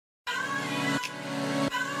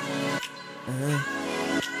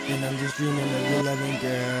And I'm just dreaming of your loving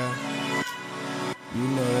girl. You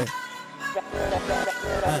know it.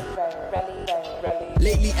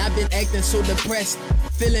 Lately I've been acting so depressed,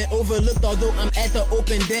 feeling overlooked although I'm at the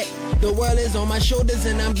open deck. The world is on my shoulders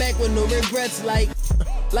and I'm back with no regrets. Like,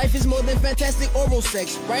 life is more than fantastic oral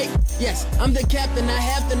sex, right? Yes, I'm the captain, I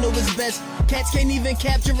have to know what's best. Cats can't even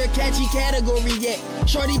capture a catchy category yet.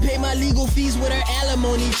 Shorty paid my legal fees with her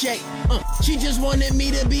alimony check. She just wanted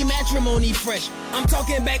me to be matrimony fresh. I'm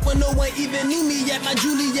talking back when no one even knew me yet. My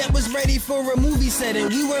Juliet was ready for a movie set and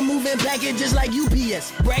we were moving packages like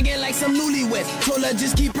UPS, bragging like some newlyweds. Told her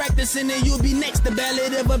just keep practicing and you'll be next. The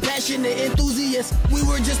ballad of a passionate enthusiast. We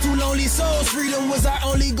were just two lonely souls, freedom was our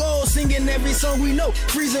only goal. Singing every song we know,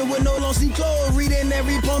 freezing with no long sleeve clothes, reading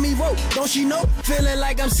every poem he wrote. Don't she know? Feeling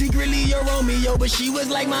like I'm secretly your Romeo, but she was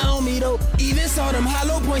like my homie though. Even saw them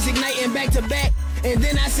hollow points igniting back to back. And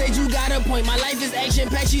then I said you got a point, my life is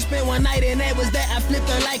action-packed. She spent one night and that was that. I flipped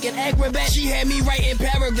her like an acrobat. She had me writing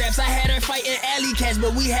paragraphs, I had her fighting alley cats,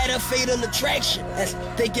 but we had a fatal attraction. As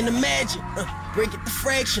they can imagine, break it to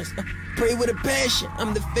fractions, pray with a passion.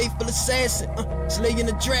 I'm the faithful assassin, slaying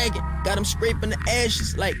the dragon. Got him scraping the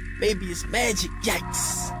ashes like, baby, it's magic,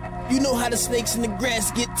 yikes. You know how the snakes in the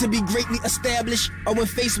grass get to be greatly established, or when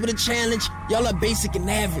faced with a challenge, y'all are basic and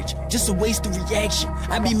average, just a waste of reaction.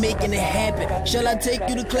 I be making it happen. Shall I take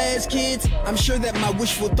you to class, kids? I'm sure that my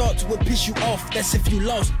wishful thoughts would piss you off. That's if you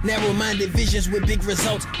lost narrow-minded visions with big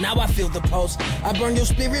results. Now I feel the pulse. I bring your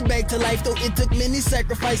spirit back to life, though it took many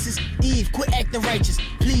sacrifices. Eve, quit acting righteous,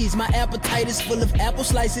 please. My appetite is full of apple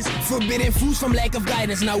slices, forbidden fruits from lack of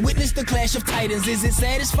guidance. Now witness the clash of titans. Is it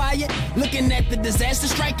satisfying? Looking at the disaster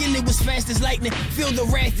striking, it was fast as lightning. Feel the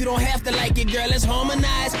wrath, you don't have to like it, girl. Let's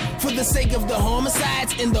harmonize for the sake of the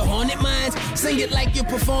homicides in the haunted minds. Sing it like you're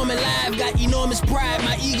performing live. Got enormous pride,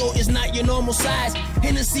 my ego is not your normal size.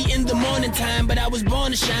 Hennessy in the morning time, but I was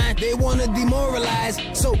born to shine. They wanna demoralize,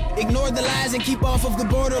 so ignore the lies and keep off of the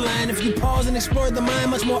borderline. If you pause and explore the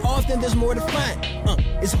mind much more often, there's more to find.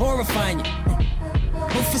 It's horrifying.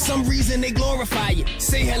 But for some reason they glorify it.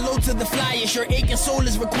 Say hello to the flyers, your aching soul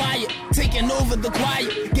is required. Taking over the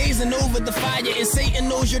quiet, gazing over the fire, and Satan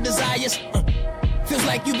knows your desires. Feels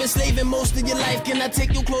like you've been slaving most of your life. Can I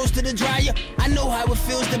take your clothes to the dryer? I know how it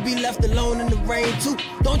feels to be left alone in the rain too.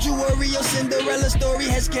 Don't you worry, your Cinderella story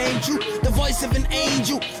has came true. The voice of an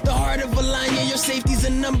angel, the heart of a lion. Your safety's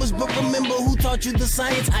in numbers, but remember who taught you the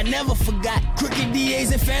science. I never forgot. Crooked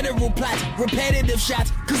DAs and federal plots, repetitive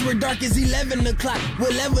shots, cause we're dark as 11 o'clock.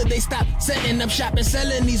 Wherever they stop, setting up shop and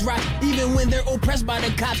selling these rocks. Even when they're oppressed by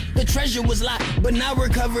the cops, the treasure was locked, but now we're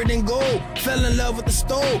covered in gold. Fell in love with the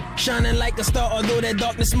stove, shining like a star, although that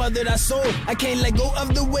darkness smothered our soul. I can't let go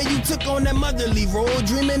of the way you took on that motherly role.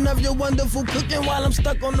 Dreaming of your wonderful cooking while I'm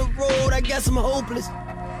stuck on the road. I guess I'm hopeless.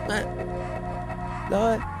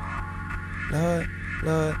 Lord,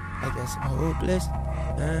 I guess I'm hopeless.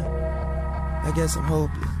 I guess I'm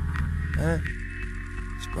hopeless.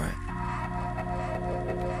 It's right.